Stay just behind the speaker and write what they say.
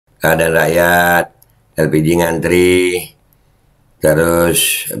keadaan rakyat, LPG ngantri,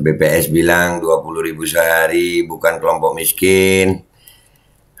 terus BPS bilang 20.000 sehari, bukan kelompok miskin.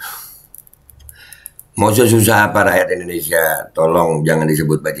 Mau sesusah apa rakyat Indonesia? Tolong jangan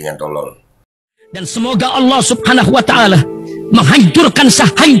disebut bajingan tolol. Dan semoga Allah Subhanahu wa Ta'ala menghancurkan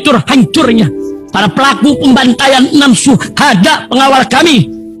sehancur-hancurnya para pelaku pembantaian 6 syuhada pengawal kami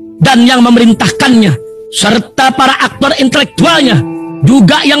dan yang memerintahkannya, serta para aktor intelektualnya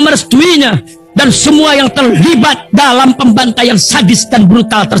juga yang merestuinya, dan semua yang terlibat dalam pembantaian sadis dan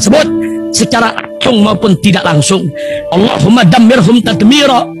brutal tersebut secara langsung maupun tidak langsung. Allahumma dammirhum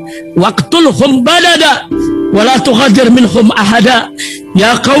tadmira waqtulhum badada wala tughadir minhum ahada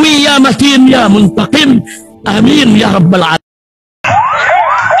ya qawi ya matin ya muntaqim amin ya rabbal alamin.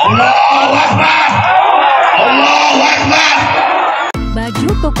 Allahu Akbar, Allahu Akbar. Baju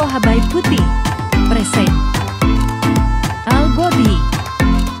koko HABAIB putih present GODHI.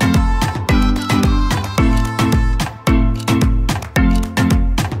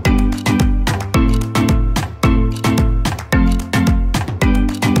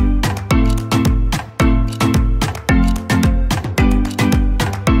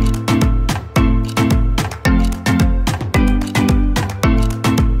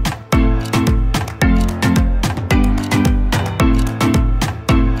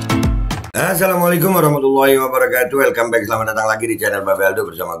 Assalamualaikum warahmatullahi wabarakatuh. Welcome back, selamat datang lagi di channel Babeh Aldo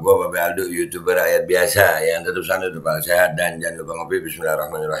bersama gue Babeh Aldo, YouTuber rakyat biasa yang tetap santai, tetap sehat, dan jangan lupa ngopi.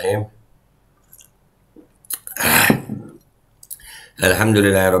 Bismillahirrahmanirrahim.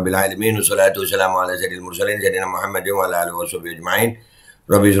 Alhamdulillahirrabbilalamin. Wassalatu wassalamu ala sayyidil mursalin sayyidina Muhammadin wa ala alihi washabihi ajma'in.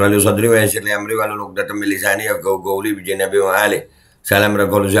 Rabbi shrah li sadri wa yassir li amri wahlul 'uqdatam min lisani yafqahu qawli bi nabi wa alihi. Salam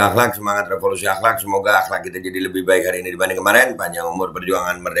revolusi akhlak, semangat revolusi akhlak. Semoga akhlak kita jadi lebih baik hari ini dibanding kemarin. Panjang umur,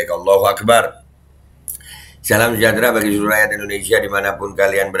 perjuangan, merdeka, Allahu Akbar. Salam sejahtera bagi seluruh rakyat Indonesia dimanapun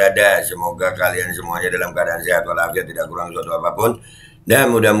kalian berada. Semoga kalian semuanya dalam keadaan sehat walafiat, tidak kurang suatu apapun.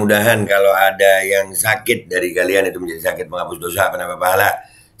 Dan mudah-mudahan kalau ada yang sakit dari kalian itu menjadi sakit menghapus dosa, penambah pahala.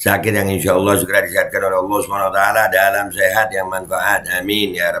 Sakit yang insya Allah segera disehatkan oleh Allah SWT dalam sehat yang manfaat.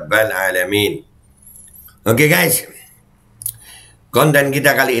 Amin ya rabbal alamin. Oke guys, konten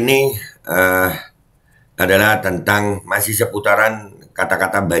kita kali ini adalah tentang masih seputaran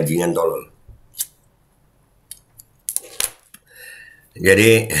kata-kata bajingan tolol.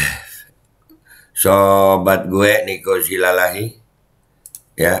 Jadi sobat gue Niko Silalahi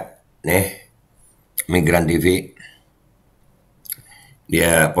ya, nih Migran TV,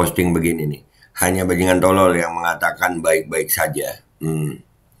 dia posting begini nih, hanya bajingan tolol yang mengatakan baik-baik saja.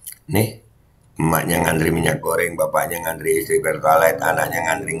 Nih emaknya ngantri minyak goreng, bapaknya ngantri istri pertalite, anaknya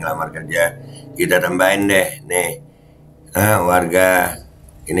ngantri ngelamar kerja. Kita tambahin deh nih, warga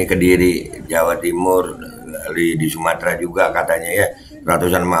ini Kediri, Jawa Timur, di Sumatera juga katanya ya,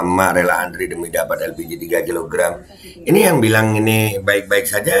 ratusan emak-emak rela antri demi dapat LPG 3 kg. Ini yang bilang ini baik-baik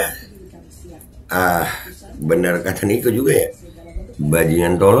saja. Benar kata Niko juga ya,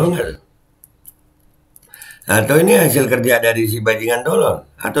 bajingan tolol nggak? Atau ini hasil kerja dari si bajingan tolol?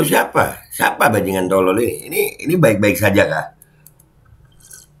 Atau siapa? Siapa bajingan tolol ini? Ini baik-baik saja kah?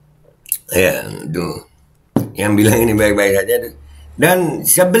 Ya, tuh. Yang bilang ini baik-baik saja tuh. Dan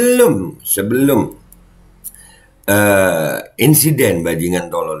sebelum insiden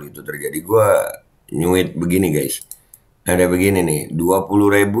bajingan tolol itu terjadi, gue nyuit begini guys. Ada begini nih,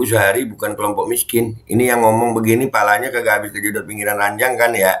 20.000 sehari bukan kelompok miskin. Ini yang ngomong begini palanya kagak habis kejedot pinggiran ranjang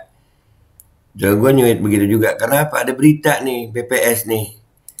kan ya. Jadi gue nyuit begitu juga. Kenapa? Ada berita nih, BPS nih.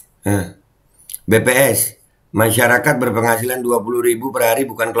 BPS, masyarakat berpenghasilan 20.000 per hari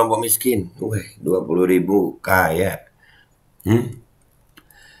bukan kelompok miskin. 20.000 kaya.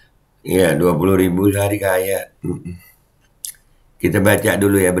 Iya, 20.000 sehari kaya. Kita baca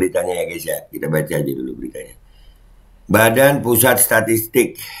dulu ya beritanya ya guys ya. Kita baca aja dulu beritanya. Badan Pusat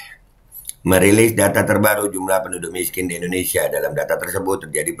Statistik merilis data terbaru jumlah penduduk miskin di Indonesia. Dalam data tersebut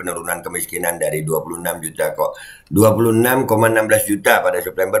terjadi penurunan kemiskinan dari 26,16 juta pada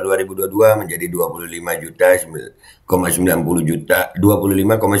September 2022 menjadi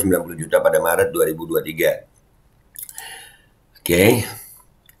 25,90 juta pada Maret 2023. Oke.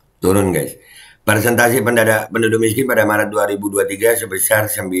 Turun guys. Persentase penduduk miskin pada Maret 2023 sebesar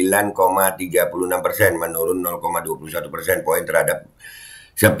 9,36%, menurun 0,21% poin terhadap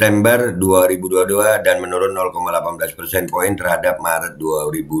September 2022 dan menurun 0,18% poin terhadap Maret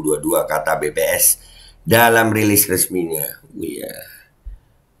 2022, kata BPS dalam rilis resminya.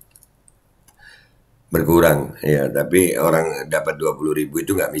 Berkurang ya, tapi orang dapat 20.000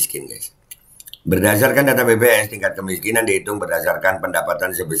 itu nggak miskin guys. Berdasarkan data BPS, tingkat kemiskinan dihitung berdasarkan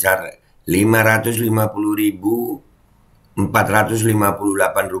pendapatan sebesar 550.000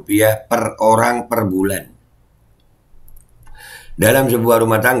 Rp458 per orang per bulan. Dalam sebuah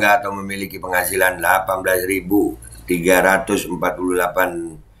rumah tangga atau memiliki penghasilan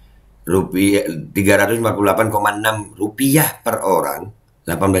Rp348,6 per orang,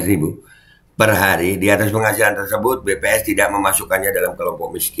 18.000 per hari. Di atas penghasilan tersebut, BPS tidak memasukkannya dalam kelompok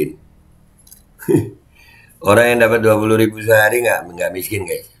miskin. Orang yang dapat 20.000 sehari nggak miskin,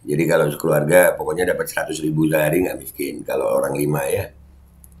 guys. Jadi kalau sekeluarga pokoknya dapat 100.000 sehari nggak miskin. Kalau orang 5 ya.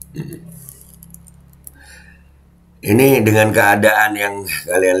 Ini dengan keadaan yang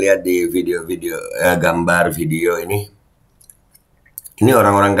kalian lihat di video-video, gambar video ini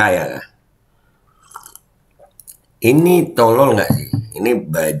orang-orang kaya. Ini tolol nggak sih? Ini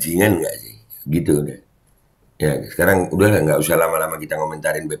bajingan nggak sih? Gitu deh. Ya sekarang udah nggak usah lama-lama kita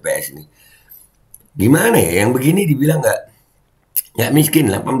ngomentarin BPS ini. Gimana ya? Yang begini dibilang nggak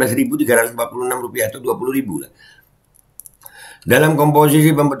miskin, Rp18.346 atau Rp20.000 lah. Dalam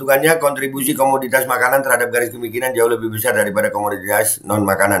komposisi pembentukannya, kontribusi komoditas makanan terhadap garis kemiskinan jauh lebih besar daripada komoditas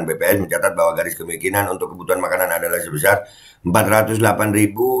non-makanan. BPS mencatat bahwa garis kemiskinan untuk kebutuhan makanan adalah sebesar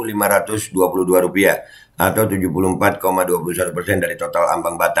Rp408.522 atau 74,21% dari total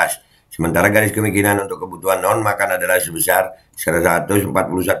ambang batas. Sementara garis kemiskinan untuk kebutuhan non-makan adalah sebesar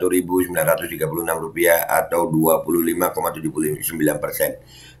Rp141.936 atau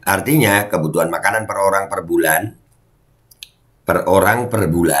 25,79%. Artinya, kebutuhan makanan per orang per bulan Rp408.000,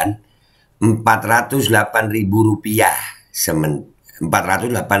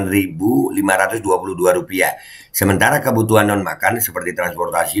 Rp408.522. Sementara kebutuhan non makan seperti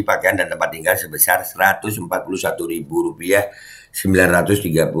transportasi, pakaian dan tempat tinggal sebesar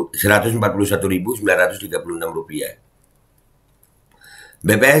Rp141.936.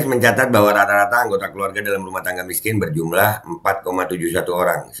 BPS mencatat bahwa rata-rata anggota keluarga dalam rumah tangga miskin berjumlah 4,71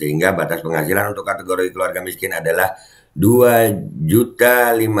 orang, sehingga batas penghasilan untuk kategori keluarga miskin adalah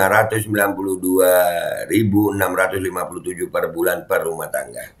Rp2.592.657 per bulan per rumah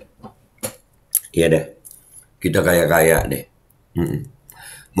tangga. Iya deh, kita kaya-kaya deh.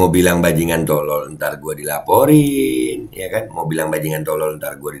 Mau bilang bajingan tolol, ntar gue dilaporin, ya kan? Mau bilang bajingan tolol,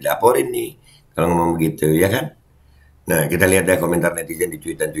 ntar gue dilaporin nih. Kalau ngomong begitu, ya kan? Nah, kita lihat deh komentar netizen di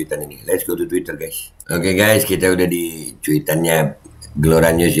tweetan ini. Let's go to Twitter, guys. Oke, guys, kita udah di tweetannya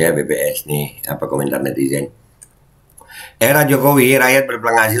Gelora News ya, BPS nih. Apa komentar netizen? Era Jokowi, rakyat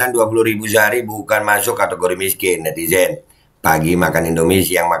berpenghasilan 20.000 sehari bukan masuk kategori miskin. Netizen, pagi makan Indomie,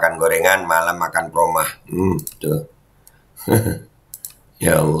 siang makan gorengan, malam makan promah. Tuh.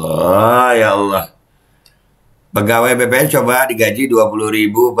 Ya Allah, ya Allah. Pegawai BPS coba digaji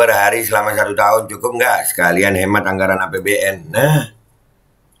 20.000 per hari selama 1 tahun, cukup nggak? Sekalian hemat anggaran APBN. Nah,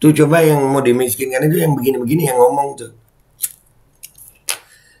 tuh coba yang mau dimiskinkan itu yang begini-begini yang ngomong tuh.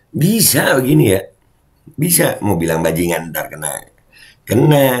 Bisa begini ya? Bisa. Mau bilang bajingan ntar kena.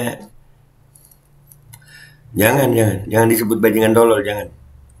 Jangan disebut bajingan tolol, jangan.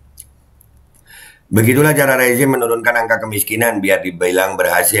 Begitulah cara rezim menurunkan angka kemiskinan biar dibilang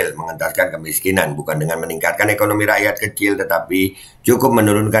berhasil mengentaskan kemiskinan, bukan dengan meningkatkan ekonomi rakyat kecil, tetapi cukup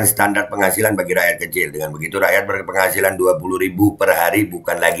menurunkan standar penghasilan bagi rakyat kecil. Dengan begitu rakyat berpenghasilan 20.000 per hari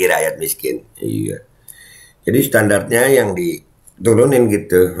bukan lagi rakyat miskin. Iya. Jadi standarnya yang diturunin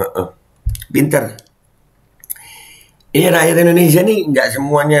gitu. Pinter. Ini rakyat Indonesia nih nggak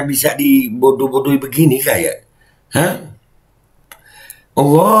semuanya bisa dibodoh-bodohi begini kayak.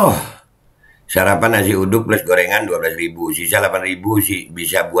 Allah. Sarapan nasi uduk plus gorengan 12.000, sisa 8.000 sih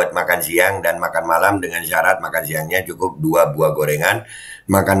bisa buat makan siang dan makan malam dengan syarat makan siangnya cukup 2 buah gorengan,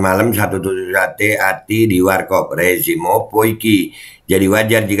 makan malam 1 tusuk sate ati di warkop. Rezim opo iki? Jadi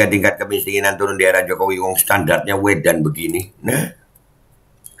wajar jika tingkat kemiskinan turun di era Jokowi, wong standarnya wedan begini. Nah,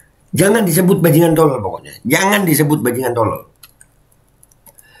 jangan disebut bajingan tolol pokoknya. Jangan disebut bajingan tolol.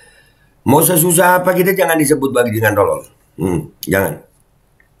 Mau sesusah apa kita jangan disebut bajingan tolol. Jangan.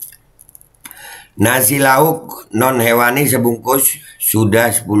 Nasi lauk non hewani sebungkus sudah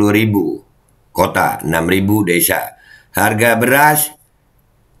 10.000, kota 6.000, desa. Harga beras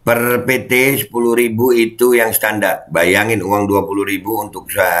per PT 10.000 itu yang standar. Bayangin uang 20.000 untuk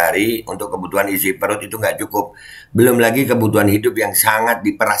sehari untuk kebutuhan isi perut itu nggak cukup. Belum lagi kebutuhan hidup yang sangat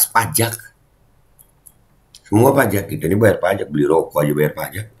diperas pajak. Semua pajak kita ini bayar pajak, beli rokok aja bayar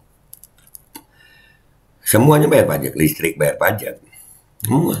pajak. Semuanya bayar pajak, listrik bayar pajak.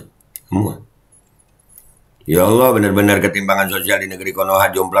 Semua. Ya Allah, benar-benar ketimpangan sosial di negeri Konoha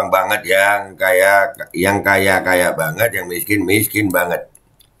jomplang banget. Yang kaya banget, yang miskin banget.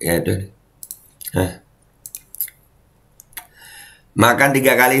 Ya itu. Makan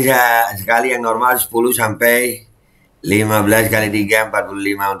 3 kali sekali yang normal 10 sampai 15 kali 3,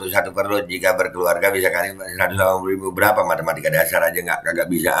 45 untuk satu perut. Jika berkeluarga bisa kali 180.000. Berapa matematika dasar aja kagak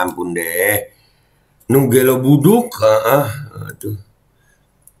bisa, ampun deh. Nunggelo buduk. Aduh.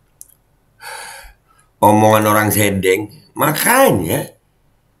 Omongan orang sedeng. Makanya.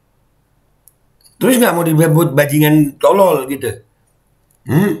 Terus nggak mau disebut bajingan tolol gitu.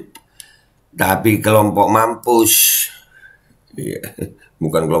 Tapi kelompok mampus. Iya.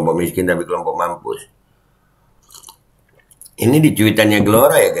 Bukan kelompok miskin tapi kelompok mampus. Ini di cuitannya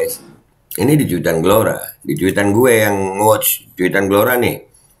Gelora ya guys. Ini di cuitan Gelora. Di cuitan gue yang watch cuitan Gelora nih.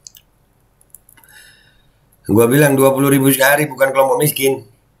 Gue bilang 20.000 sehari bukan kelompok miskin.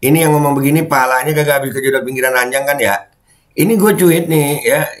 Ini yang ngomong begini palanya kagak habis kejedot pinggiran ranjang kan ya. Ini gue cuit nih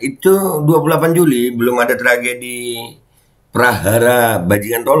ya. Itu 28 Juli belum ada tragedi prahara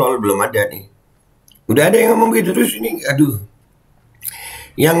bajingan tolol, belum ada nih. Udah ada yang ngomong gitu terus ini aduh.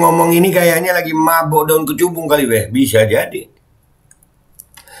 Yang ngomong ini kayaknya lagi mabok daun kecubung kali beh. Bisa jadi.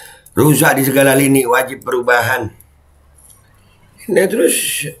 Rusak di segala lini, wajib perubahan. Nah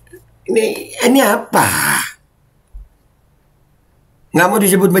terus ini apa? Nggak mau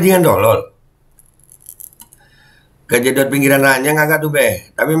disebut bajingan tolol. Kejedot pinggiran ranjang kagak tuh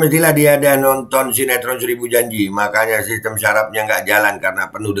beh. Tapi mestilah dia ada nonton sinetron 1000 Janji. Makanya sistem syarafnya nggak jalan karena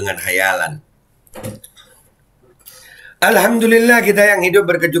penuh dengan hayalan. Alhamdulillah kita yang hidup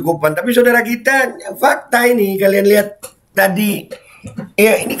berkecukupan. Tapi saudara kita, fakta ini kalian lihat tadi.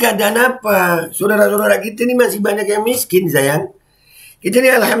 Ya ini keadaan apa? Saudara-saudara kita ini masih banyak yang miskin sayang. Kita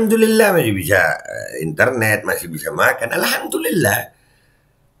ini alhamdulillah masih bisa internet, masih bisa makan. Alhamdulillah.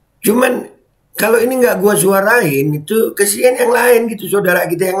 Cuman kalau ini nggak gua suarain itu kesian yang lain gitu, saudara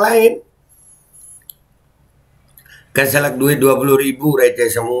kita yang lain. Keselak duit 20.000 receh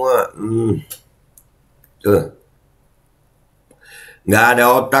semua. Tuh. Nggak ada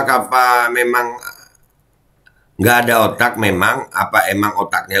otak apa memang apa emang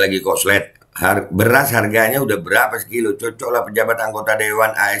otaknya lagi koslet. Beras harganya udah berapa sekilo. Cocoklah pejabat anggota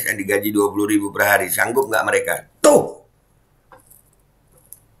dewan ASN digaji 20.000 per hari. Sanggup nggak mereka? Tuh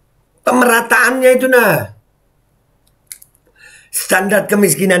pemerataannya itu nah. Standar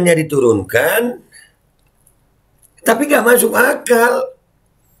kemiskinannya diturunkan. Tapi nggak masuk akal.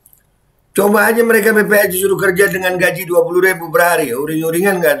 Coba aja mereka BPH suruh kerja dengan gaji 20.000 per hari.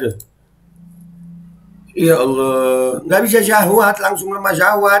 Uring-uringan nggak tuh? Ya Allah. Nggak bisa syahwat. Langsung lemah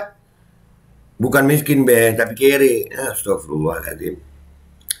syahwat. Bukan miskin beh. Tapi kiri. Astagfirullahaladzim.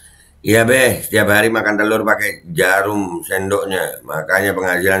 Iya beh. Setiap hari makan telur pakai jarum sendoknya. Makanya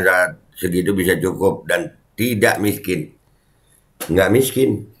penghasilan saat segitu bisa cukup. Dan tidak miskin. Nggak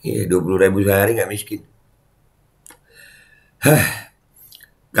miskin. Iya 20.000 sehari nggak miskin.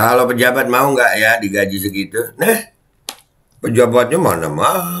 Kalau pejabat mau nggak ya digaji segitu? Nah, pejabatnya mana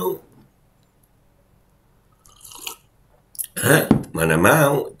mau? Mana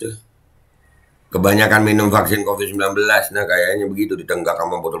mau tuh? Kebanyakan minum vaksin COVID-19, nah kayaknya begitu ditenggak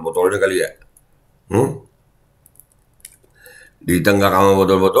sama botol-botolnya kali ya. Ditenggak sama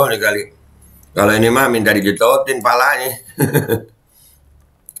botol-botolnya kali. Kalau ini mah minta dijetotin palanya.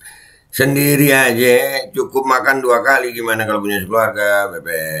 Sendiri aja cukup makan 2 kali, gimana kalau punya keluarga?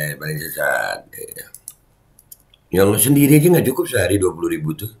 Bebek paling sesat. Ya Allah, sendiri aja nggak cukup sehari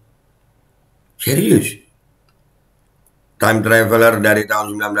 20.000 tuh. Serius. Time traveler dari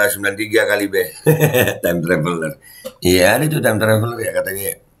tahun 1993 kali be. Time traveler. Iya ada tuh time traveler ya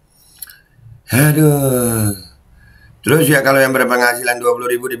katanya. Aduh. Terus ya kalau yang berpenghasilan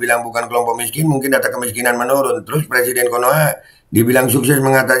 20.000 dibilang bukan kelompok miskin, mungkin data kemiskinan menurun. Terus Presiden Konoha dibilang sukses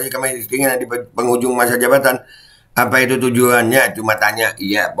mengatasi kemiskinan di penghujung masa jabatan. Apa itu tujuannya? Cuma tanya.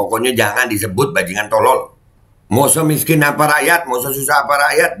 Iya, pokoknya jangan disebut bajingan tolol. Mau semiskin apa rakyat, mau sesusah apa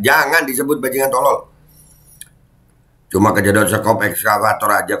rakyat, jangan disebut bajingan tolol. Cuma kejedot sekop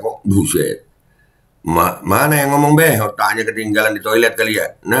ekskavator aja kok, buset. Mana yang ngomong beh? Otaknya ketinggalan di toilet kali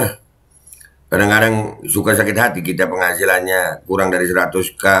ya. Nah. Kadang-kadang suka sakit hati kita penghasilannya kurang dari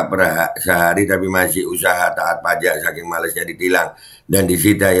 100K per sehari tapi masih usaha taat pajak saking malesnya ditilang dan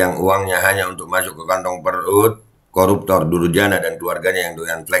disita yang uangnya hanya untuk masuk ke kantong perut koruptor, durjana dan keluarganya yang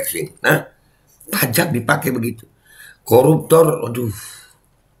doyan flexing. Nah, pajak dipakai begitu. Koruptor, aduh.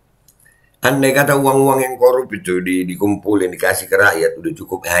 Andai kata uang-uang yang korup itu dikumpulin, dikasih ke rakyat udah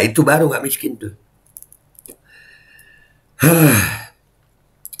cukup. Nah, itu baru nggak miskin tuh.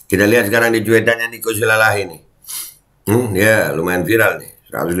 Kita lihat sekarang di cuitannya Niko Silalah ini. Ya lumayan viral nih.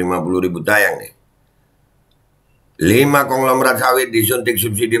 150.000 tayang nih. 5 konglomerat sawit disuntik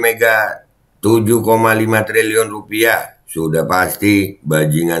subsidi mega 7,5 triliun rupiah. Sudah pasti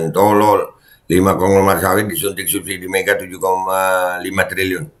bajingan tolol. 5 konglomerat sawit disuntik subsidi mega 7,5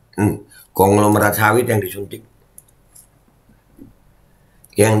 triliun. Konglomerat sawit yang disuntik.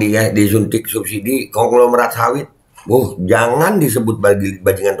 yang disuntik subsidi konglomerat sawit. Jangan disebut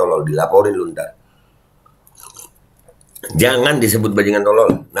bajingan tolol, dilaporin lu ntar. Jangan disebut bajingan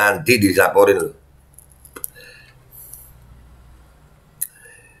tolol, nanti dilaporin lu.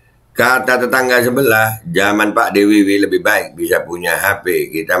 Kata tetangga sebelah, zaman Pak Dewi lebih baik bisa punya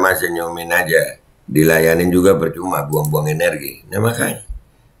HP, kita masih senyumin aja. Dilayanin juga percuma, buang-buang energi. Nah makanya,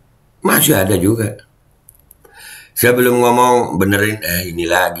 masih ada juga. Sebelum ngomong benerin, ini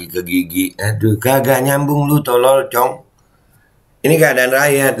lagi ke gigi. Aduh, kagak nyambung lu tolol, cong. Ini keadaan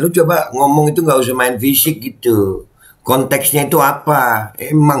rakyat. Lu coba ngomong itu gak usah main fisik gitu. Konteksnya itu apa?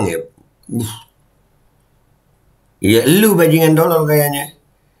 Emang ya? Ya lu bajingan tolol kayaknya.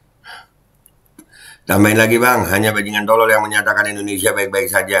 Tambahin lagi bang, hanya bajingan tolol yang menyatakan Indonesia baik-baik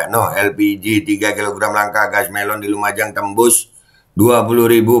saja. No, LPG 3 kg langka, gas melon di Lumajang tembus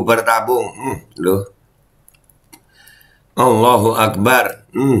 20.000 per tabung. Loh. Allahu Akbar.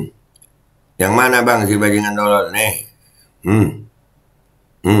 Yang mana bang si bajingan tolol? Nih.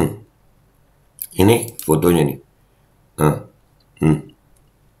 Ini fotonya nih.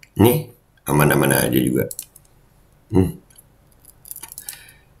 Nih, aman-aman aja juga.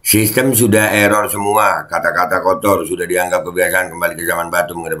 Sistem sudah error semua, kata-kata kotor sudah dianggap kebiasaan, kembali ke zaman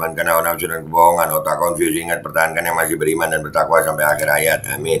batu, mengedepankan hawa nafsu dan kebohongan, otak konfus, ingat pertahankan yang masih beriman dan bertakwa sampai akhir hayat,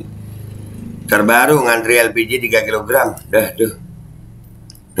 amin. Terbaru ngantri LPG 3 kg, dah tuh.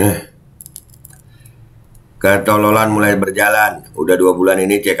 Ketololan mulai berjalan, udah 2 bulan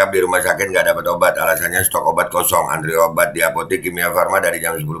ini check up di rumah sakit nggak dapat obat, alasannya stok obat kosong, antri obat di apotek kimia farma dari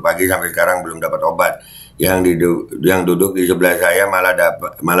jam 10 pagi sampai sekarang belum dapat obat. Yang duduk di sebelah saya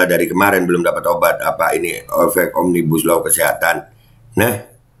malah dari kemarin belum dapat obat. Apa ini efek omnibus law kesehatan? Nah,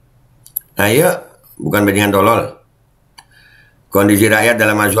 ayo, bukan bajingan tolol. Kondisi rakyat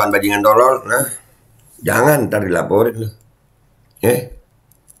dalam asuhan bajingan tolol, nah, jangan ntar dilaporin loh.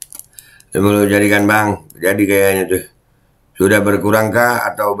 Belum jadikan bang, jadi kayaknya tuh. Sudah berkurangkah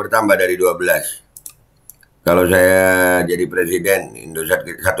atau bertambah dari 12? Kalau saya jadi presiden,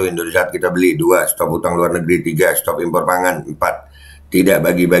 satu Indosat kita beli, 2 stop utang luar negeri, 3 stop impor pangan, 4 tidak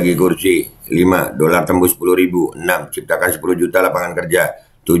bagi-bagi kursi, 5 dolar tembus 10.000, 6 ciptakan 10 juta lapangan kerja,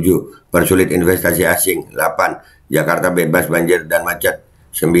 7 persulit investasi asing, 8 Jakarta bebas banjir dan macet,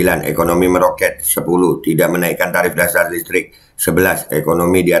 9 ekonomi meroket, 10 tidak menaikkan tarif dasar listrik, 11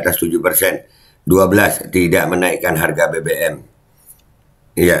 ekonomi di atas 7%, 12 tidak menaikkan harga BBM.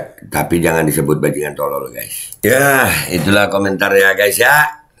 Iya, tapi jangan disebut bajingan tolol guys. Ya, itulah komentar ya guys ya.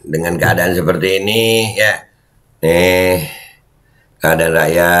 Dengan keadaan seperti ini ya. Keadaan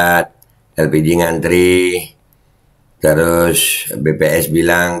rakyat, LPG ngantri, terus BPS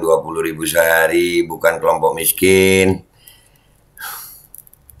bilang 20.000 sehari, bukan kelompok miskin.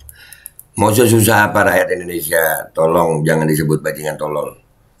 Mau sesusah apa rakyat Indonesia? Tolong jangan disebut bajingan tolol.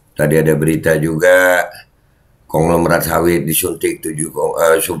 Tadi ada berita juga, konglomerat sawit disuntik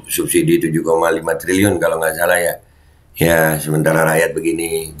subsidi 7,5 triliun kalau nggak salah ya. Ya, sementara rakyat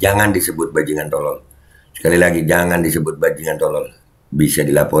begini, jangan disebut bajingan tolol. Sekali lagi, jangan disebut bajingan tolol. Bisa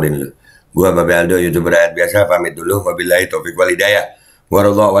dilaporin lu. Gua Babeh Aldo, YouTuber rakyat biasa, pamit dulu. Wabillahi taufiq wal hidayah.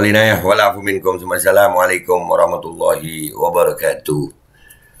 Warahmatullahi walinayah. Wa'alafu minkum. Assalamualaikum warahmatullahi wabarakatuh.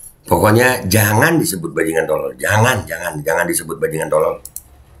 Pokoknya jangan disebut bajingan tolol. Jangan disebut bajingan tolol.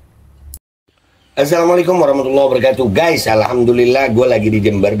 Assalamualaikum warahmatullahi wabarakatuh. Guys, alhamdulillah gue lagi di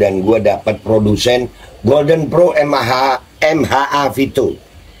Jember dan gue dapat produsen Golden Pro MHA VITO.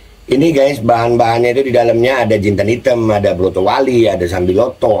 Ini guys, bahan-bahannya itu di dalamnya ada jintan hitam, ada broto wali, ada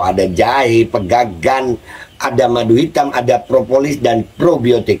sambiloto, ada jahe, pegagan, ada madu hitam, ada propolis dan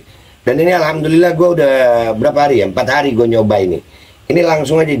probiotik. Dan ini alhamdulillah gue udah berapa hari ya? 4 hari gue nyoba ini. Ini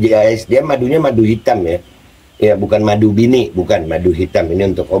langsung aja guys, dia madunya madu hitam ya. Ya, bukan madu bini, bukan madu hitam.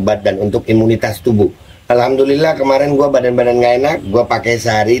 Ini untuk obat dan untuk imunitas tubuh. Alhamdulillah kemarin gue badan-badan gak enak, gue pakai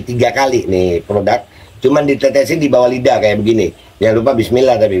sehari 3 kali nih produk. Cuman ditetesin di bawah lidah kayak begini. Jangan lupa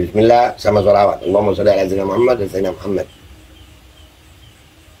bismillah, tapi bismillah sama sholawat. Allahumma sholli ala sayyidina Muhammad dan sayyidina Muhammad.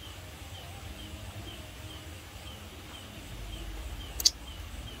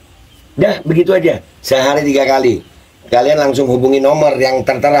 Dah, begitu aja. Sehari 3 kali. Kalian langsung hubungi nomor yang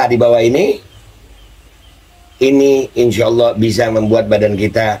tertera di bawah ini. Ini insya Allah bisa membuat badan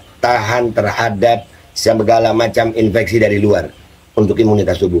kita tahan terhadap segala macam infeksi dari luar untuk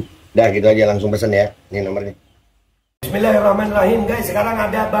imunitas tubuh. Dah gitu aja, langsung pesan ya. Ini nomornya. Bismillahirrahmanirrahim guys. Sekarang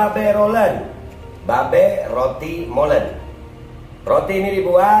ada Babeh Rolen, Babeh roti molen. Roti ini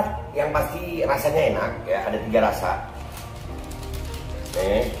dibuat yang pasti rasanya enak ya. Ada 3 rasa.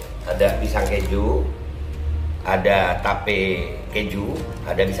 Nih, ada pisang keju, ada tape keju,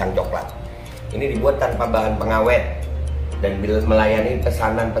 ada pisang coklat. Ini dibuat tanpa bahan pengawet. dan melayani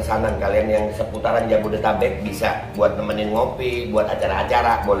pesanan-pesanan kalian yang seputaran Jabodetabek, bisa buat nemenin ngopi, buat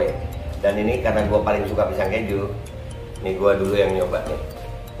acara-acara boleh. Dan ini karena gue paling suka pisang keju, nih gue dulu yang nyoba nih.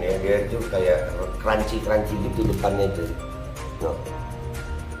 Nih dia tuh kayak crunchy gitu depannya tuh. No.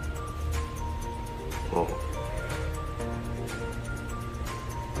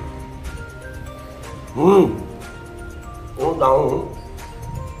 Lu tahu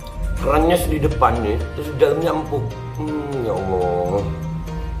kerennya di depan nih, terus di dalamnya empuk. Ya Allah.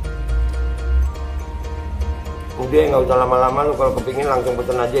 Udah nggak usah lama-lama, lu kalau kepingin langsung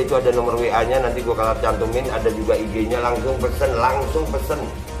pesen aja, itu ada nomor WA-nya, nanti gua kalau cantumin, ada juga IG-nya, langsung pesen,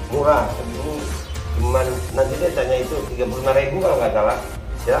 murah. Cuman nanti dia tanya itu 35.000 kalau nggak salah,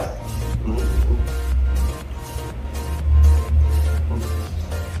 ya.